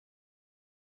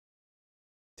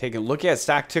Taking a look at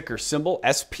stock ticker symbol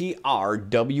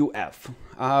SPRWF.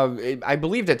 I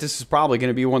believe that this is probably going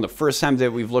to be one of the first times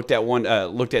that we've looked at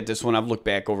this one. I've looked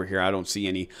back over here. I don't see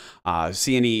any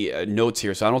notes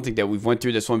here, so I don't think that we've went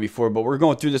through this one before. But we're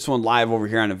going through this one live over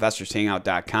here on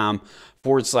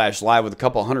investorshangout.com/live with a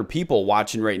couple hundred people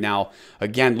watching right now.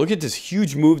 Again, look at this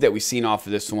huge move that we've seen off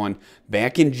of this one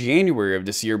back in January of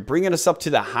this year, bringing us up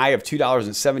to the high of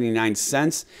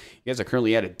 $2.79. You guys are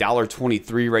currently at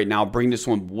 $1.23 right now. Bring this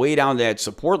one way down to that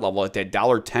support level at that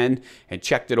 $1.10 and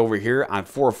checked it over here on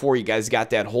 404. You guys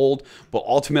got that hold, but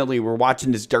ultimately we're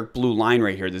watching this dark blue line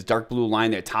right here. This dark blue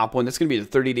line, that top one, that's going to be the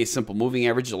 30-day simple moving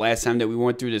average. The last time that we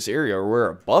went through this area, or we're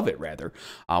above it rather,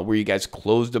 where you guys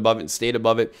closed above it and stayed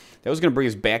above it. That was going to bring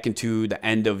us back into the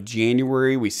end of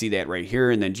January. We see that right here,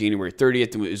 and then January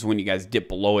 30th is when you guys dip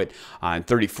below it. On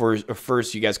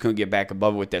 31st, you guys couldn't get back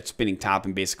above it with that spinning top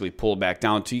and basically pull back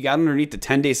down. So you got underneath the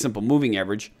 10-day simple moving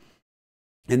average,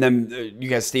 and then you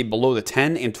guys stayed below the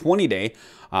 10 and 20-day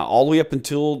all the way up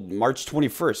until March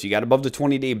 21st. You got above the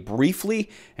 20-day briefly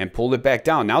and pulled it back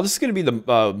down. Now this is going to be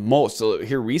the most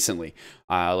here recently,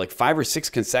 like 5 or 6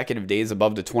 consecutive days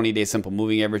above the 20-day simple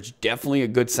moving average. Definitely a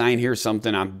good sign here,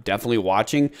 something I'm definitely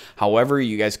watching. However,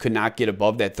 you guys could not get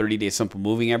above that 30-day simple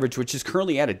moving average, which is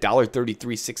currently at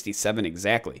 $1.3367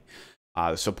 exactly.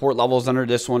 The support levels under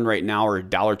this one right now are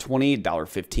 $1.20,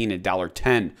 $1.15, and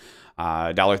 $1.10.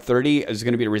 $1.30 is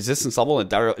going to be a resistance level at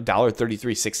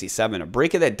 $1.3367. A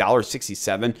break of that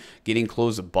 $1.67 getting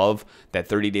close above that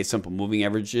 30-day simple moving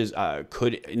averages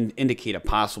could indicate a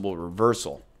possible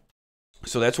reversal.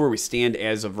 So that's where we stand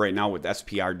as of right now with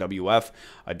SPRWF.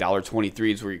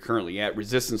 $1.23 is where you're currently at.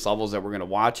 Resistance levels that we're going to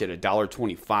watch at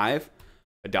 $1.25,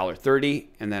 $1.30,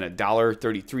 and then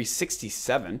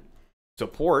 $1.3367.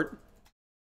 Support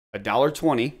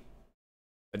 $1.20,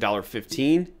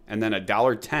 $1.15, and then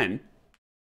 $1.10.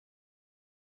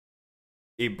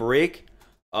 A break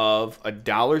of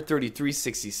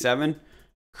 $1.3367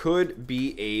 could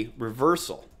be a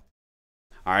reversal.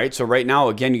 All right, so right now,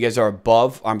 again, you guys are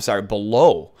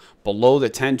below the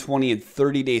 10, 20, and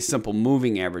 30-day simple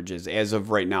moving averages as of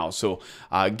right now. So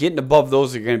getting above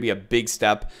those are going to be a big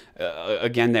step.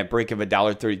 Again, that break of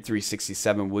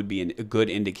 $1.3367 would be a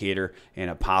good indicator and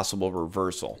a possible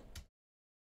reversal.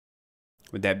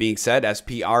 With that being said,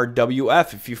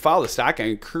 SPRWF, if you follow the stock, I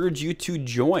encourage you to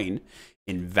join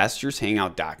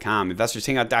investorshangout.com.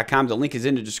 Investorshangout.com, the link is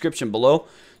in the description below,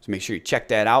 so make sure you check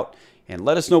that out. And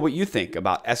let us know what you think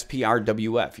about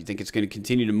SPRWF. You think it's going to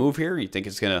continue to move here? You think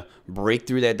it's going to break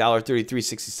through that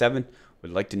 $1.3367?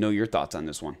 We'd like to know your thoughts on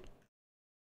this one.